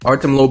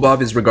Artem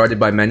Lobov is regarded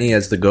by many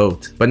as the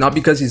GOAT, but not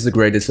because he's the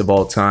greatest of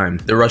all time.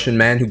 The Russian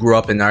man who grew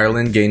up in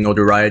Ireland gained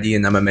notoriety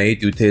in MMA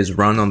due to his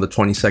run on the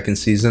 22nd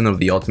season of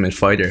The Ultimate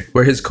Fighter,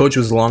 where his coach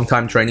was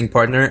longtime training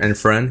partner and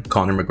friend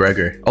Conor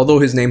McGregor. Although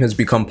his name has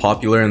become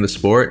popular in the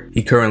sport,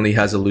 he currently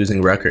has a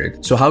losing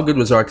record. So how good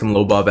was Artem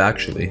Lobov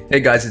actually? Hey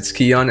guys, it's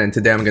Keon, and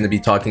today I'm going to be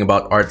talking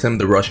about Artem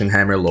the Russian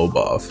Hammer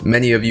Lobov.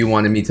 Many of you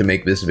wanted me to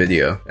make this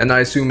video, and I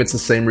assume it's the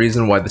same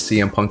reason why the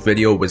CM Punk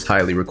video was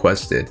highly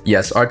requested.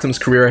 Yes, Artem's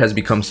career has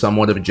become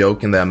somewhat of a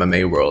joke in the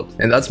MMA world,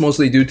 and that's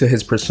mostly due to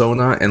his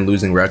persona and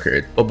losing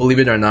record. But believe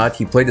it or not,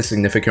 he played a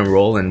significant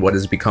role in what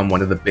has become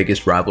one of the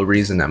biggest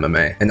rivalries in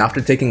MMA. And after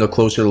taking a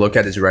closer look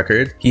at his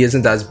record, he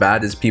isn't as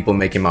bad as people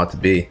make him out to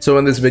be. So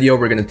in this video,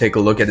 we're going to take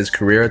a look at his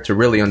career to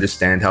really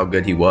understand how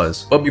good he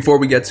was. But before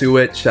we get to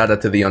it, shout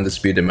out to the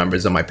Undisputed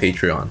members of my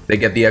Patreon. They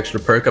get the extra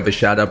perk of a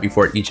shout out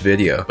before each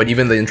video, but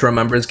even the intro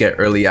members get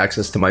early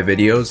access to my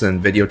videos and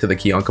video to the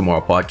Keon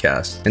Kamara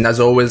podcast. And as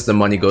always, the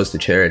money goes to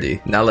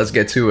charity. Now let's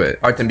get to it.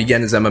 Artem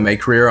began his MMA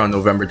career on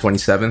November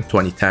 27,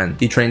 2010.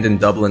 He trained in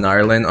Dublin,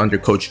 Ireland under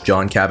coach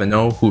John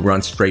Kavanagh, who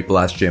runs Straight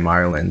Blast Gym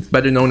Ireland,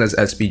 better known as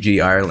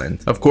SBG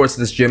Ireland. Of course,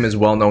 this gym is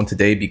well known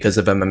today because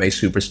of MMA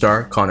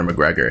superstar Conor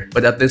McGregor.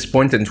 But at this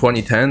point in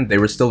 2010, they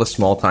were still a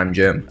small-time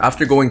gym.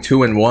 After going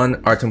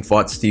 2-1, Artem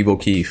fought Steve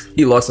O'Keefe.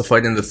 He lost the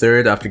fight in the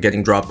third after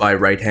getting dropped by a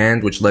right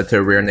hand, which led to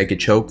a rear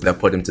naked choke that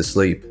put him to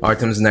sleep.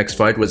 Artem's next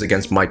fight was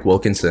against Mike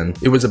Wilkinson.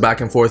 It was a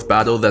back-and-forth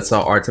battle that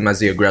saw Artem as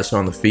the aggressor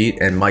on the feet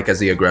and Mike as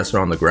the aggressor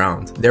on the ground.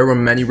 There were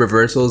many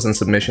reversals and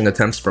submission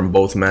attempts from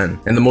both men,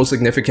 and the most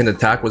significant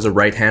attack was a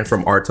right hand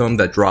from Artem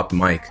that dropped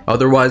Mike.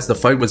 Otherwise, the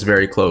fight was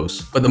very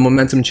close, but the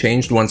momentum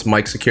changed once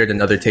Mike secured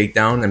another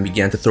takedown and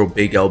began to throw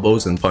big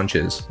elbows and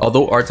punches.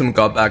 Although Artem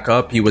got back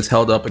up, he was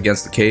held up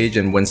against the cage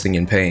and wincing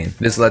in pain.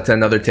 This led to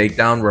another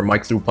takedown where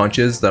Mike threw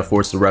punches that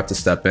forced the ref to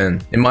step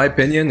in. In my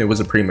opinion, it was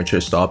a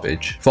premature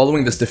stoppage.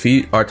 Following this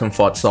defeat, Artem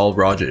fought Saul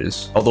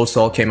Rogers. Although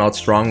Saul came out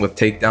strong with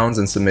takedowns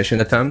and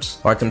submission attempts,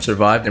 Artem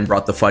survived and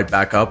brought the fight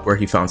back up where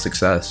he found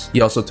success.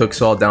 He also took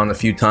Saul down a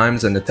few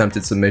times and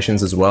attempted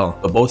submissions as well,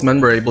 but both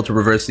men were able to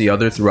reverse the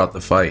other throughout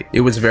the fight.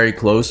 It was very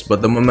close,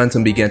 but the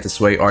momentum began to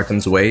sway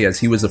Artem's way as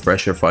he was a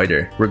fresher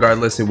fighter.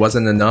 Regardless, it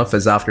wasn't enough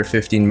as after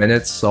 15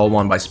 minutes, Saul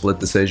won by split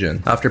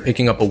decision. After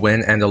picking up a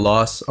win and a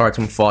loss,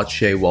 Artem fought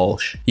Shay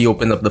Walsh. He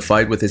opened up the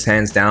fight with his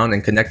hands down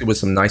and connected with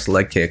some nice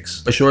leg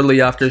kicks. But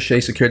shortly after,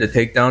 Shay secured a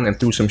takedown and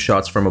threw some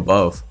shots from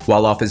above.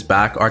 While off his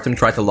back, Artem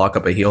tried to lock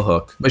up a heel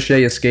hook, but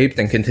Shay escaped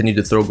and continued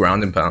to throw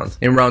ground and pound.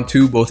 In round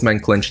 2, both men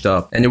clinched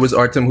up, and it was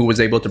Artem who was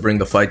able to bring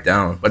the fight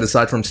down. But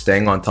aside from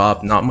staying on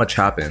top, not much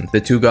happened.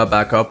 The two got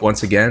back up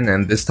once again,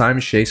 and this time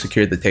Shay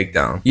secured the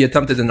takedown. He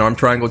attempted an arm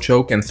triangle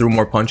choke and threw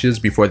more punches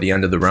before the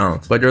end of the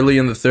round. But early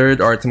in the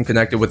third, Artem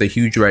connected with a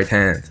huge right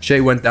hand.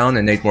 Shay went down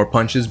and ate more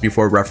punches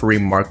before referee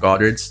Mark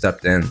Goddard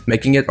stepped in,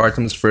 making it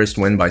Artem's first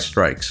win by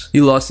strikes.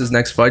 He lost his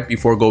next fight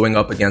before going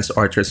up against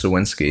Artur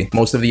Sawinski.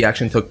 Most of the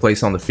action took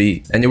place on the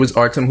feet, and it was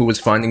Artem who was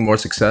finding more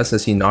success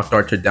as he knocked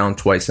Artur down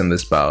twice in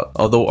this bout.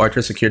 Although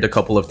Artur secured a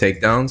couple of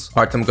takedowns,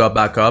 Artem got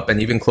back up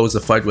and even closed the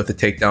fight with a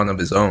takedown of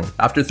his own.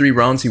 After 3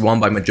 rounds, he won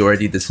by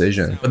majority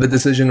decision, but the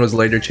decision was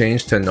later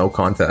changed to no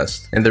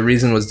contest, and the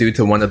reason was due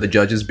to one of the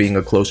judges being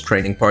a close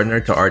training partner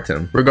to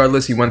Artem.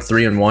 Regardless, he went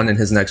 3-1 in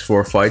his next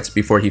 4 fights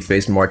before he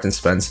faced Martin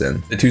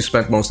Svensson. The two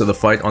spent most of the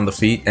fight on the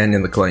feet and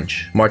in the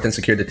clinch. Martin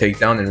secured a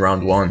takedown in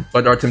round 1,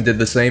 but Artem did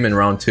the same in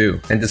round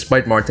 2, and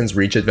despite Martin's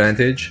reach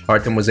advantage,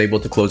 Artem was able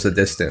to close the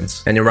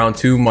distance. And in round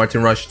 2,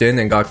 Martin rushed in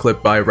and got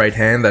clipped by a right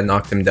hand that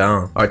knocked him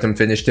down. Artem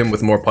finished him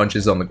with more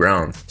punches on the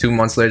ground. 2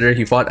 months later,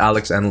 he fought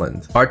Alex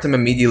Enland. Artem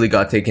immediately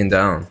got taken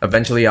down.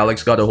 Eventually,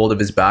 Alex got a hold of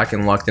his back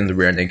and locked in the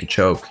rear naked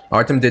choke.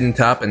 Artem didn't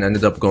tap and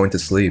ended up going to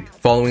sleep.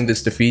 Following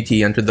this defeat,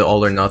 he entered the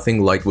All or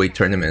Nothing lightweight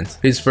tournament.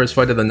 His first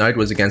fight of the night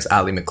was against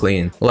Ali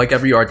McLean. Like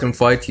every Artem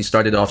fight, he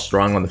started off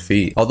strong on the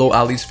feet. Although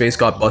Ali's face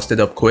got busted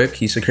up quick,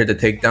 he secured a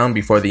takedown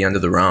before the end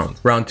of the round.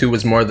 Round 2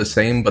 was more of the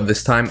same, but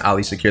this time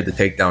Ali secured the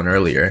takedown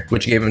earlier,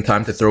 which gave him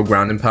time to throw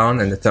ground and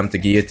pound and attempt a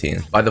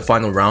guillotine. By the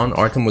final round,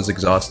 Artem was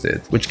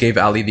exhausted, which gave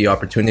Ali the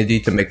opportunity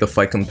to make the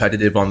fight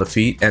competitive on the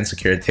feet and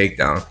secure a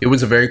takedown. It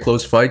was a very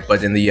close fight,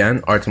 but in the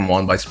end, Artem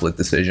won by split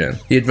decision.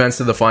 He advanced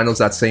to the finals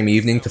that same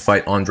evening to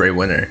fight Andre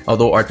Winner.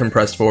 Although Artem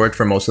pressed forward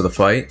for most of the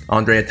fight,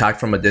 Andre attacked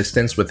from a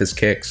distance with his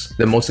kicks.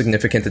 The most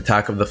significant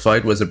attack of the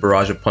fight was a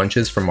barrage of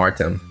punches from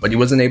Artem, but he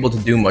wasn't able to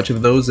do much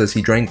of those as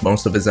he drank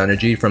most of his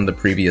energy from the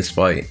previous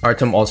fight.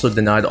 Artem also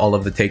denied all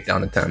of the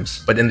takedown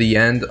attempts, but in the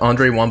end,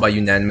 Andre won by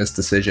unanimous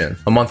decision.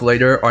 A month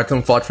later,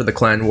 Artem fought for the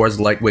Clan Wars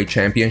lightweight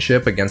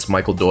championship against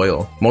Michael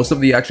Doyle. Most of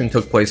the action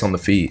took place on the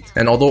feet,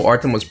 and although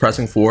Artem was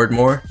pressing forward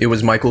more, it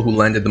was Michael who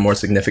landed the more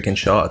significant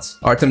shots.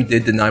 Artem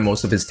did deny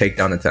most of his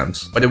takedown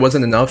attempts, but it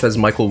wasn't enough as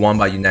Michael won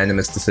by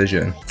unanimous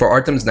decision. For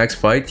Artem's next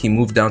fight, he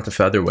moved down to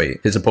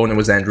featherweight. His opponent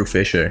was Andrew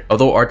Fisher.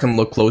 Although Artem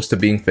looked close to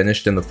being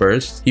finished in the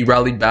first, he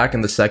rallied back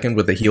in the second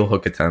with a heel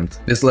hook attempt.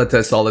 This led to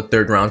a solid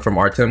third round from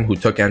Artem, who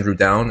took Andrew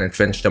down and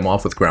finished him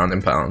off with ground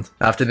and pound.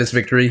 After this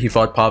victory, he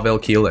fought Pavel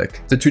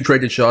Kielik. The two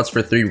traded shots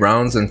for 3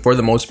 rounds, and for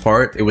the most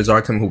part, it was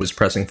Artem who was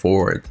pressing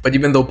forward. But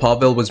even though though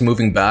Pavel was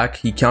moving back,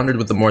 he countered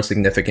with the more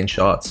significant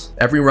shots.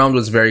 Every round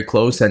was very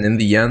close, and in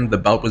the end, the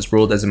bout was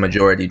ruled as a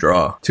majority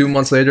draw. 2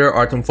 months later,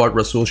 Artem fought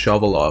Rasul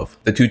Shavalov.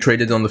 The two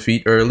traded on the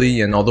feet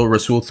early, and although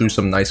Rasul threw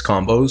some nice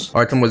combos,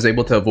 Artem was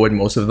able to avoid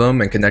most of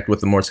them and connect with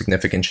the more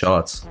significant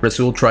shots.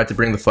 Rasul tried to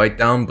bring the fight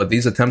down, but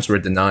these attempts were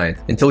denied,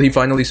 until he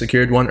finally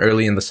secured one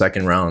early in the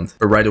second round.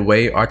 But right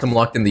away, Artem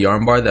locked in the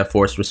armbar that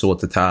forced Rasul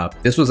to tap.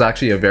 This was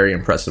actually a very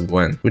impressive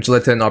win, which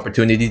led to an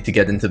opportunity to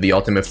get into the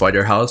Ultimate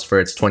Fighter house for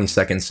its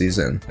 22nd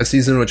season. A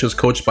season which was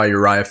coached by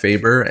Uriah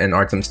Faber and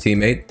Artem's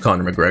teammate,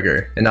 Conor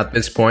McGregor. And at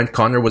this point,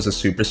 Conor was a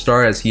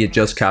superstar as he had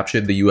just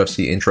captured the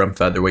UFC Interim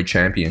Featherweight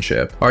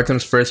Championship.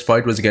 Artem's first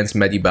fight was against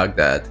Mehdi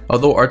Baghdad.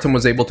 Although Artem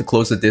was able to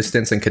close the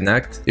distance and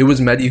connect, it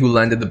was Mehdi who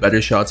landed the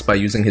better shots by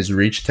using his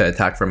reach to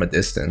attack from a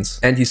distance,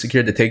 and he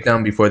secured the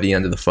takedown before the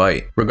end of the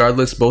fight.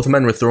 Regardless, both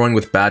men were throwing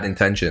with bad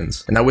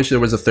intentions, and I wish there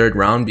was a third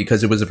round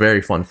because it was a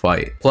very fun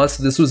fight. Plus,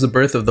 this was the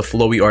birth of the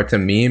flowy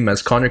Artem meme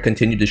as Conor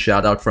continued to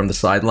shout out from the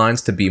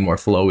sidelines to be more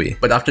flowy.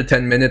 But after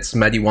 10 minutes,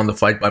 Mehdi won the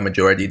fight by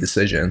majority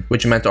decision,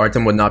 which meant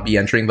Artem would not be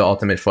entering the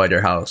Ultimate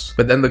Fighter house.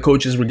 But then the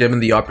coaches were given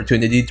the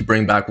opportunity to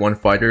bring back one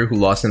fighter who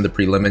lost in the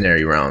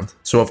preliminary round.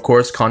 So of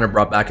course, Conor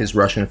brought back his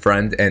Russian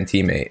friend and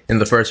teammate. In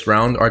the first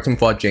round, Artem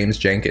fought James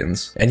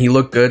Jenkins, and he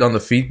looked good on the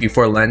feet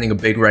before landing a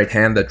big right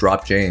hand that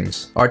dropped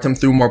James. Artem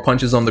threw more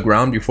punches on the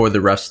ground before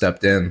the ref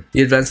stepped in.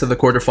 He advanced to the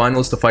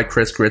quarterfinals to fight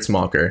Chris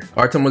Gritzmacher.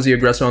 Artem was the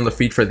aggressor on the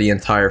feet for the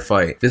entire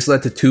fight. This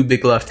led to two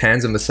big left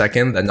hands in the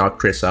second that knocked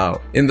Chris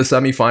out. In the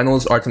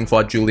semifinals, Artem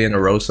fought Julian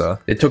Erosa.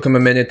 It took him a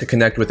minute to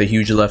connect with a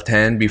huge left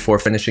hand before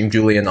finishing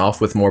Julian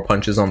off with more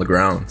punches on the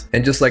ground.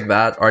 And just like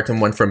that, Artem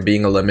went from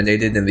being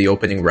eliminated in the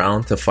opening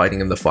round to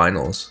fighting in the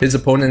finals. His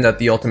opponent at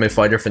the Ultimate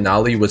Fighter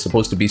finale was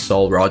supposed to be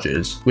Saul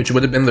Rogers, which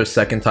would have been their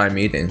second time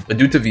meeting. But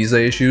due to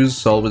visa issues,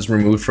 Saul was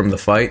removed from the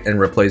fight and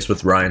replaced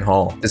with Ryan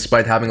Hall.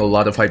 Despite having a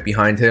lot of hype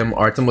behind him,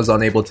 Artem was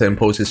unable to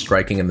impose his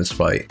striking in this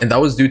fight. And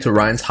that was due to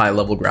Ryan's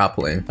high-level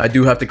grappling. I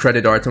do have to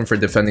credit Artem for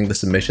defending the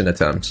submission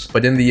attempts.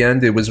 But in the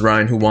end, it was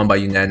Ryan who won by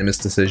unanimous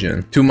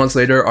decision. 2 months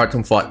later,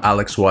 Artem fought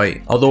Alex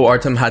White. Although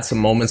Artem had some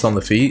moments on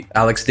the feet,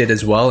 Alex did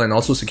as well and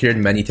also secured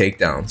many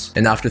takedowns.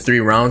 And after 3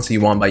 rounds, he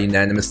won by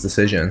unanimous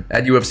decision.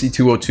 At UFC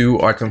 202,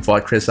 Artem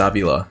fought Chris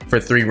Avila. For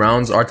 3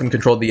 rounds, Artem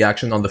controlled the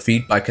action on the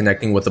feet by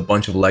connecting with a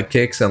bunch of leg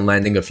kicks and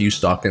landing a few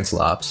Stockton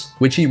slaps,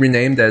 which he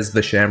renamed as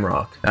the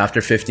Shamrock.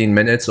 After 15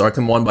 minutes,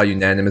 Artem won by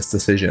unanimous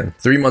decision.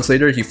 3 months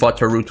later, he fought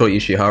Teruto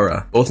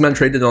Ishihara. Both men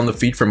traded on the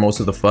feet for most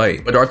of the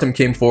fight, but Artem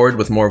came forward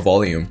with more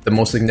volume. The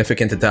most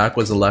significant attack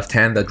was the left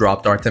hand that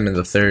dropped Artem in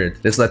the third.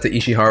 This led to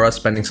Ishihara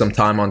spending some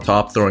time on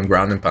top throwing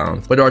ground and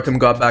pound, but Artem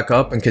got back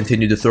up and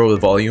continued to throw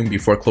with volume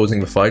before closing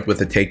the fight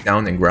with a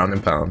takedown and ground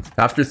and pound.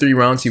 After 3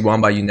 rounds, he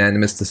won by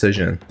unanimous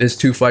decision. This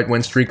 2-fight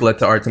win streak led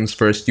to Artem's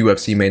first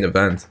UFC main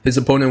event. His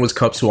opponent was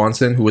Cub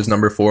Swanson, who was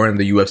number 4 in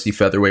the UFC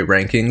featherweight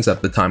rankings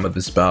at the time of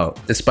this bout.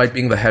 Despite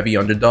being the heavy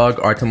underdog,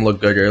 Artem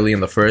looked good early in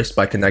the first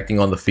by connecting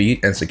on the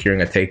feet and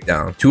securing a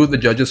takedown. 2 of the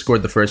judges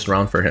scored the first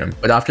round for him,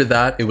 but after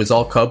that, it was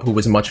all Cub who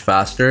was much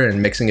faster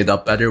and mixing it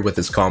up better with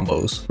his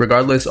combos.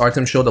 Regardless,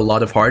 Artem showed a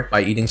lot of heart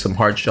by eating some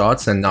hard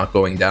shots and not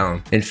going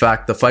down. In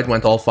fact, the fight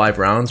went all 5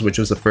 rounds, which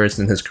was the first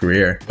in his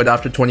career. But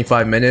after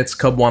 25 minutes,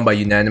 Cub won by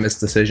unanimous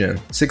decision.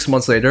 6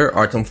 months later,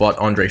 Artem fought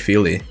Andre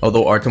Fili.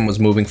 Although Artem was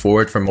moving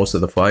forward for most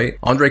of the fight,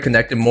 Andre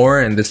connected more,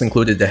 and this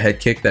included the head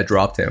kick that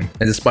dropped him.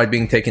 And despite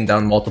being taken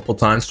down multiple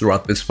times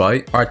throughout this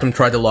fight, Artem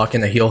tried to lock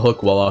in a heel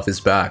hook while off his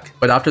back.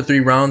 But after 3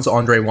 rounds,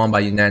 Andre won by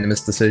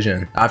unanimous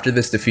decision. After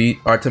this defeat,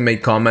 Artem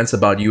made comments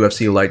about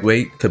UFC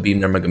lightweight Khabib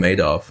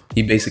Nurmagomedov.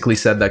 He basically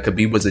said that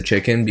Khabib was a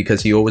chicken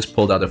because he always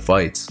pulled out of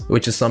fights,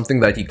 which is something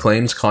that he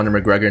claims Conor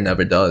McGregor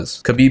never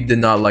does. Khabib did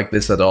not like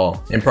this at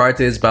all, and prior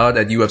to his bout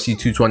at UFC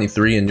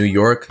 223 in New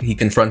York, he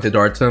confronted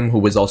Artem, who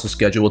was also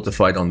scheduled to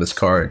fight on this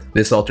card.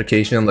 This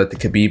altercation led to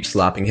Khabib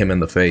slapping him in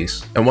the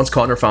face. And once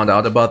Conor found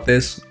out about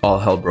this, all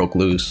hell broke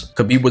loose.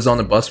 Khabib was on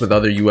a bus with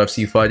other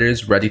UFC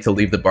fighters ready to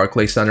leave the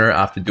Barclays Center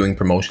after doing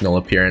promotional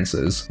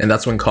appearances. And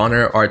that's when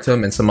Conor,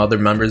 Artem, and some other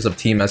members of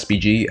Team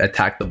SBG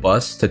attacked the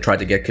bus to try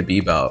to get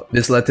Khabib out.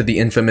 This led to the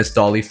infamous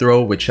dolly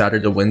throw, which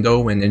shattered a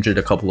window and injured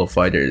a couple of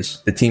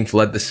fighters. The team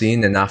fled the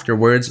scene, and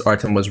afterwards,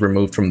 Artem was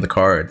removed from the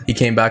card. He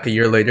came back a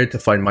year later to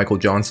fight Michael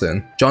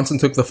Johnson. Johnson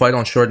took the fight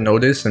on short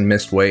notice and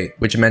missed weight,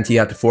 which meant he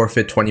had to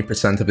forfeit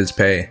 20% of his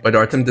pay. But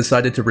Artem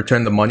decided to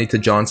return the money to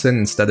Johnson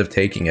instead of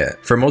taking it.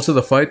 For most of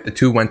the fight, the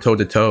two went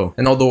toe-to-toe,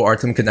 and although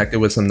Artem connected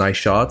with some nice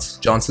shots,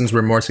 Johnson's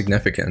were more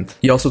significant.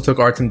 He also took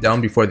Artem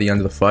down before the end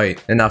of the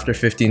fight, and after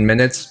 15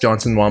 minutes,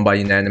 Johnson won by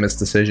unanimous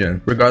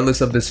decision.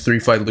 Regardless of this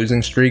 3-fight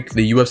losing streak,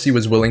 the UFC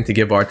was willing to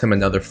give Artem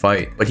another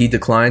fight, but he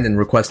declined and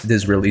requested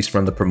his release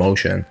from the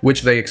promotion,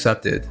 which they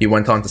accepted. He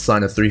went on to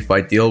sign a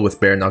 3-fight deal with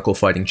Bare Knuckle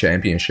Fighting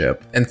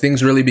Championship. And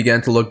things really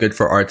began to look good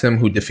for Artem,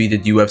 who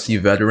defeated UFC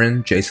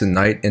veteran Jason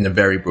Knight in a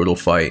very brutal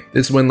fight.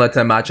 This win led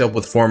to a matchup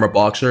with former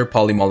boxer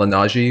Paulie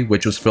Malignaggi,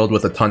 which was filled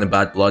with a ton of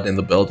bad blood in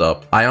the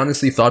build-up. I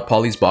honestly thought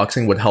Paulie's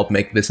boxing would help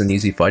make this an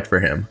easy fight for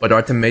him, but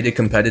Artem made it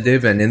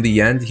competitive, and in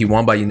the end, he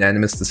won by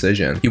unanimous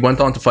decision. He went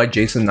on to fight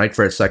Jason Knight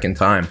for a second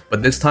time,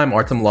 but this time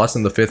Artem lost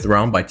in the 5th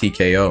round by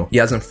TKO. He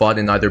hasn't fought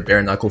in either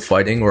bare knuckle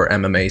fighting or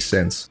MMA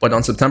since. But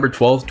on September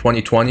 12,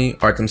 2020,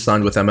 Artem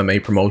signed with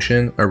MMA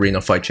promotion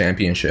Arena Fight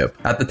Championship.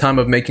 At the time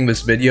of making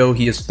this video,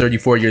 he is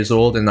 34 years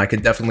old, and I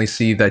could definitely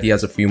see that he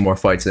has a few more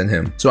fights in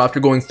him. So after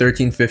going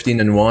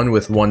 13-15-1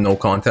 with one no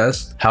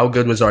contest, how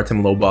good was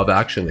Artem Lobov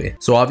actually?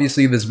 So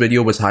obviously this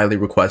video was highly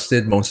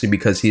requested, mostly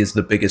because he is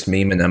the biggest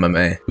meme in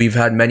MMA. We've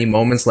had many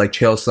moments like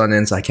Chael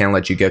Sonnen's I Can't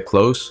Let You Get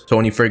Close,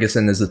 Tony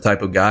Ferguson is the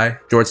type of guy,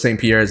 George St.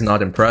 Pierre is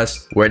not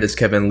impressed, where does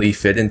Kevin Lee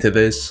fit into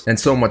this, and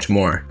so much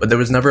more. But there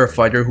was never a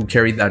fighter who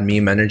carried that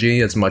meme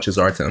energy as much as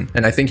Artem,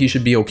 and I think he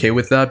should be okay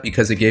with that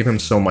because it gave him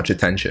so much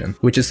attention,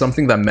 which is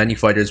something that many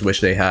fighters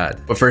wish they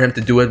had. But for him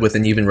to do it with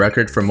an even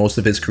record for most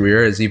of his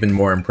career is even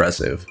more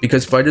impressive,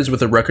 because fighters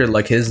with a record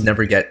like his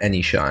never get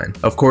any shine.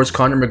 Of course,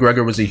 Conor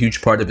McGregor was a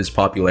huge part of his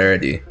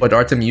popularity, but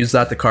Artem used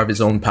that to carve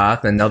his own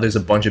path, and now there's a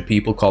bunch of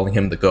people calling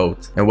him the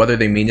GOAT. And whether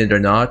they mean it or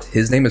not,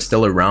 his name is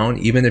still around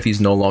even if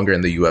he's no longer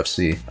in the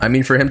UFC. I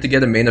mean, for him to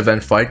get a main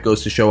event fight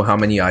goes to show how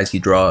many eyes he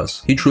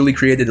draws. He truly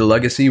created a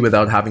legacy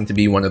without having to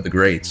be one of the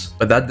greats,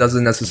 but that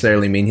doesn't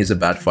necessarily mean he's a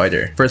bad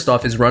fighter. First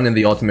off, his run in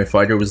The Ultimate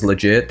Fighter was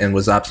legit and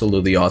was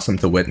absolutely awesome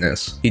to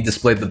witness. He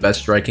displayed the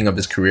best striking of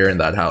his career in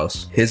that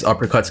house. His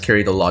uppercuts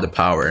carried a lot of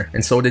power,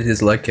 and so did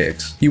his leg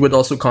kicks. He would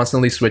also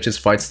constantly switch his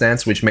fight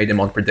stance, which made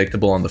him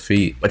unpredictable on the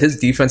feet, but his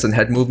defense and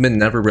head movement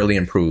never really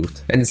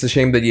improved. And it's a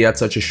shame that he had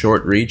such a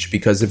short reach,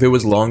 because if it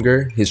was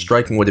longer, his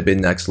striking would have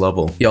been next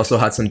level. He also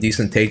had some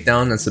decent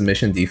takedown and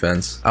submission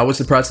defense. I was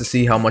surprised to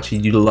see how much he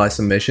utilized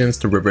submissions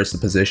to reverse the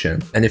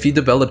position, and if he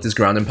developed his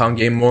ground and pound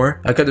game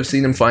more, I could have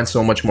seen him find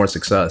so much more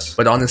success.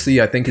 But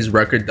honestly, I think his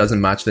record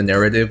doesn't match the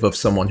narrative of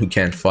someone who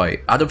can't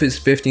fight. Out of his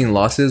 15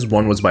 losses,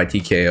 one was by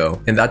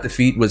TKO, and that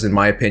defeat was, in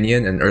my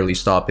opinion, an early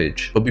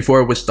stoppage. But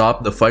before it was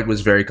stopped, the fight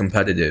was very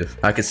competitive.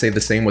 I could say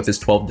the same with his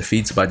 12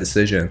 defeats by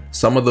decision.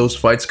 Some of those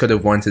fights could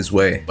have went his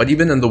way, but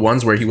even in the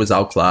ones where he was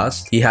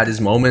outclassed, he had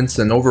his moments,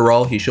 and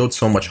overall he showed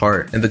so much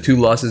heart. And the 2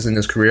 losses in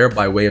his career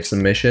by way of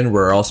submission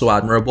were also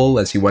admirable,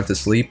 as he went to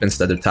sleep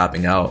instead of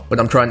tapping out. What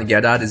I'm trying to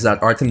get at is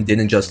that Artem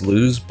didn't just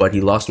lose, but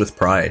he lost with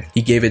pride.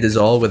 He gave it his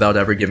all without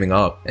ever giving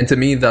up, and to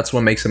me that's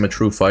what makes him a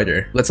true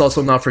fighter. Let's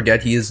also not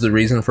forget he is the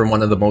reason for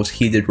one of the most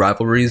heated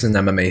rivalries in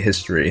MMA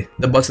history.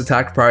 The bus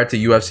attack prior to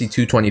UFC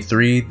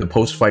 223, the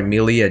post-fight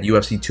melee at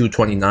UFC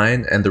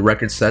 229, and the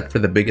record set for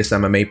the biggest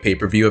MMA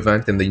pay-per-view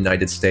event in the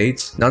United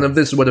States. None of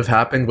this would have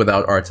happened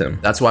without Artem.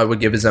 That's why I would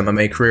give his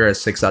MMA career a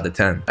 6 out of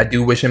 10. I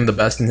do wish him the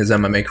best in his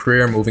MMA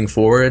career moving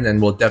forward,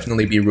 and will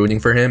definitely be rooting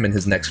for him in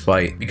his next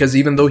fight, because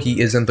even though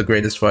he isn't the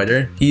greatest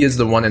fighter, he is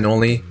the one and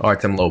only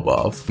Artem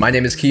Lobov. My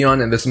name is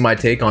Keon, and this is my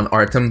take on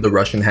Artem the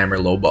Russian Hammer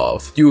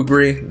Lobov. Do you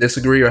agree,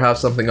 disagree, or have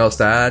something else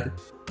to add?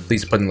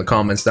 Please put in the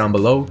comments down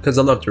below, because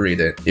I love to read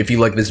it. If you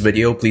like this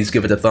video, please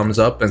give it a thumbs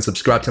up and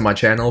subscribe to my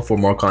channel for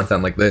more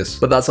content like this.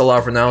 But that's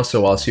all for now,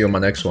 so I'll see you on my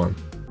next one.